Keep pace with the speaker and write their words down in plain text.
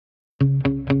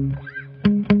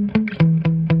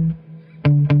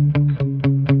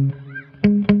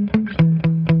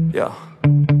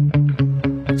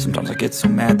get so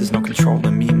mad, there's no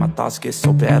controlling me. My thoughts get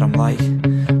so bad, I'm like,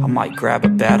 I might grab a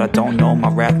bat, I don't know. My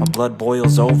wrath, my blood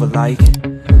boils over like,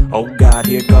 oh God,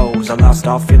 here goes. I lost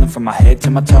all feeling from my head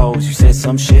to my toes. You said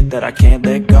some shit that I can't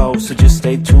let go, so just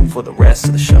stay tuned for the rest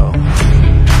of the show.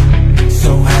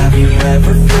 So have you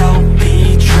ever felt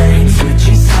betrayed?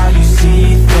 Switches how you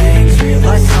see things,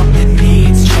 realize something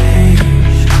needs change.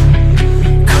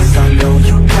 Cause I know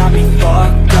you got me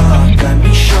fucked up, let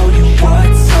me show you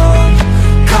what's up.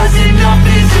 Cause enough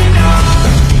is enough.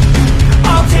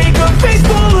 I'll take a face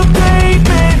full of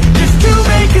pavement just to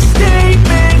make a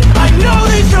statement. I know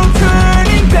there's no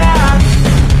turning back.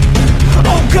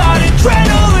 Oh God,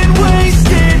 adrenaline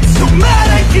wasted, so mad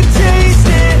I can taste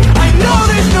it. I know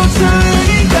there's no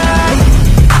turning back.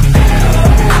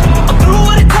 I'll do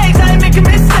what it takes, I ain't making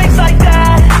mistakes like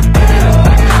that.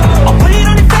 I'll put it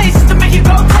on your face to make you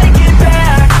go take it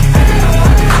back.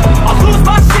 I'll lose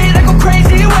my shit, I go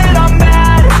crazy when I'm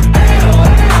mad.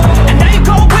 And now you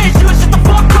go wish you would shut the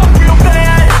fuck up real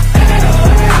bad.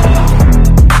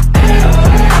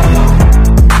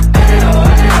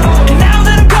 And now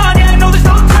that I'm gone, yeah, I know there's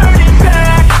no turning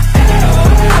back.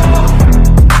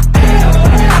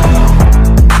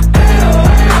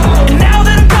 And now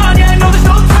that I'm gone, yeah, I know there's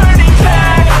no turning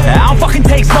back. I don't fucking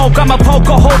take smoke, I'ma poke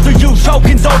a hole through you,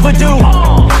 choking's overdue.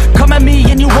 Come at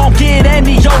me and you won't get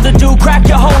any older, dude. Crack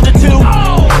your holder too.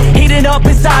 Heating up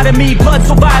inside of me, blood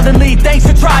so violently, thanks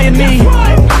for trying me.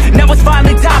 Now it's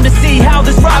finally time to see how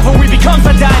this rivalry becomes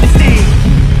a dynasty.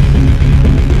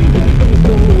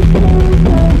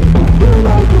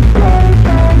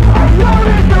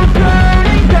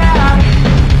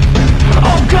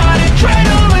 Oh God,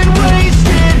 adrenaline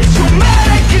wasted, so mad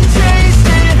I can taste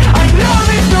it. I know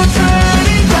there's no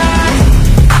turning back.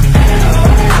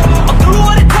 I'll do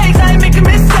what it takes, I ain't making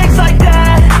mistakes like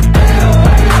that.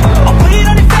 I'll put it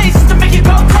on your face to make you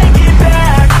go take it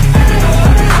back.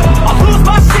 I'll lose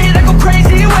my shit, I go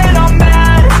crazy when I'm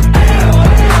mad.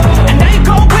 And now you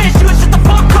go wish you would shut the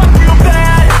fuck up real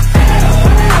bad.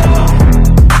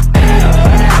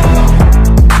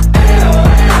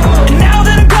 And now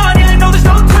that I'm gone, yeah, I know there's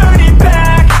no turning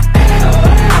back.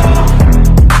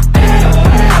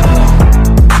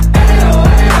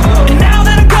 And now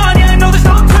that I'm gone, yeah, I know there's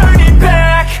no turning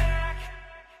back.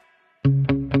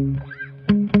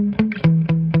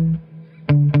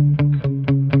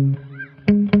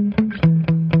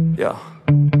 Yeah.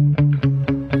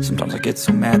 Sometimes I get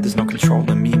so mad, there's no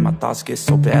controlling me. My thoughts get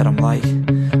so bad, I'm like,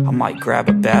 I might grab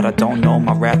a bat, I don't know.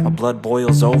 My wrath, my blood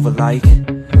boils over like,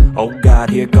 oh God,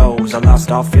 here goes. I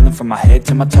lost all feeling from my head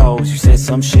to my toes. You said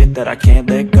some shit that I can't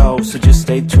let go, so just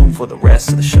stay tuned for the rest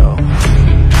of the show.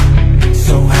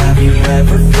 So have you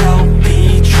ever felt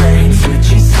betrayed?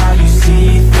 Switches how you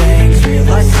see things,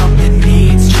 realize something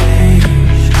needs change.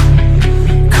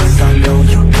 Cause I know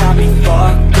you got me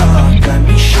fucked up, let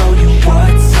me show you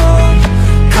what's up.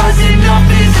 Cause enough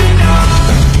is enough.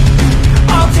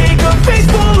 I'll take a face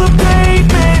full of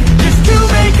pavement just to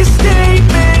make a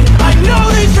statement. I know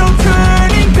there's no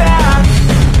turning back.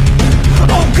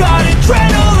 Oh God,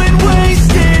 adrenaline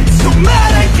wasted, so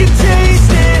mad I can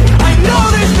taste it. I know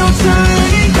there's no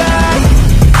turning back.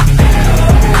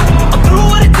 I'll do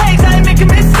what it takes, I ain't making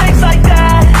mistakes like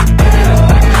that.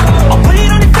 I'll put it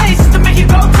on your face to make you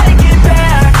go take it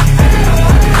back.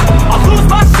 I'll lose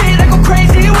my shit, I go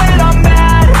crazy when I'm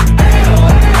mad.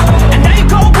 And now you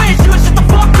go wish you would shut the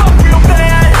fuck up real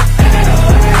bad.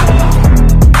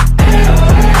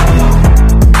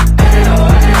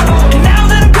 And now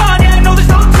that I'm gone, yeah, I know there's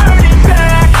no turning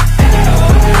back.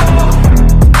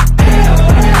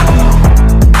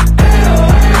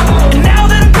 And now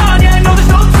that I'm gone, yeah, I know there's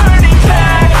no turning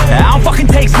back. I don't fucking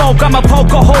take smoke, I'ma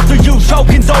poke a hole through you,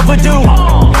 choking's overdue.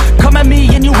 Come at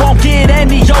me and you won't get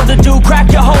any older, dude.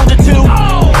 Crack your holder too.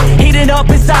 Heating up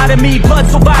inside of me, blood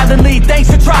so violently, thanks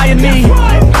for trying me.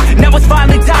 Now it's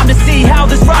finally time to see how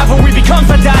this rivalry becomes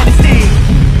a dynasty.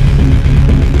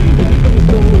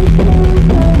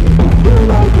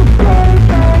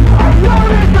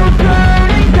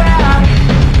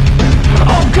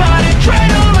 Oh God,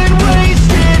 adrenaline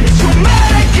wasted, so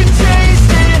mad I can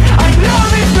taste it. I know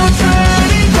there's no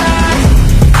turning back.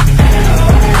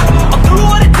 I'll do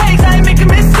what it takes, I ain't making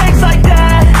mistakes like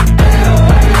that.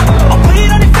 I'll put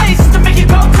it on your face to make you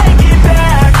go take it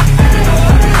back.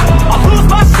 I'll lose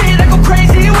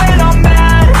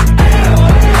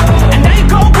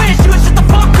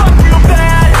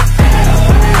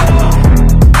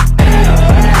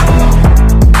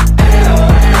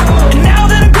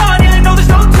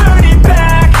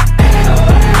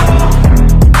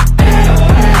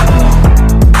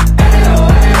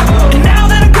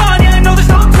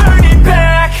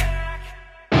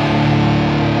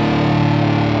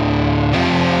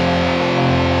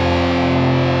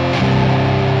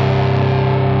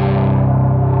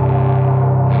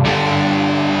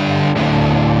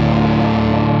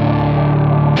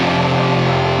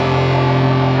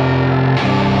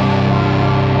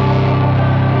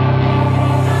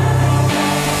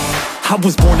I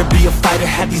was born to be a fighter,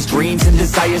 had these dreams and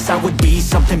desires. I would be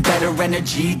something better,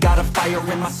 energy, got a fire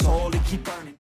in my soul to keep burning.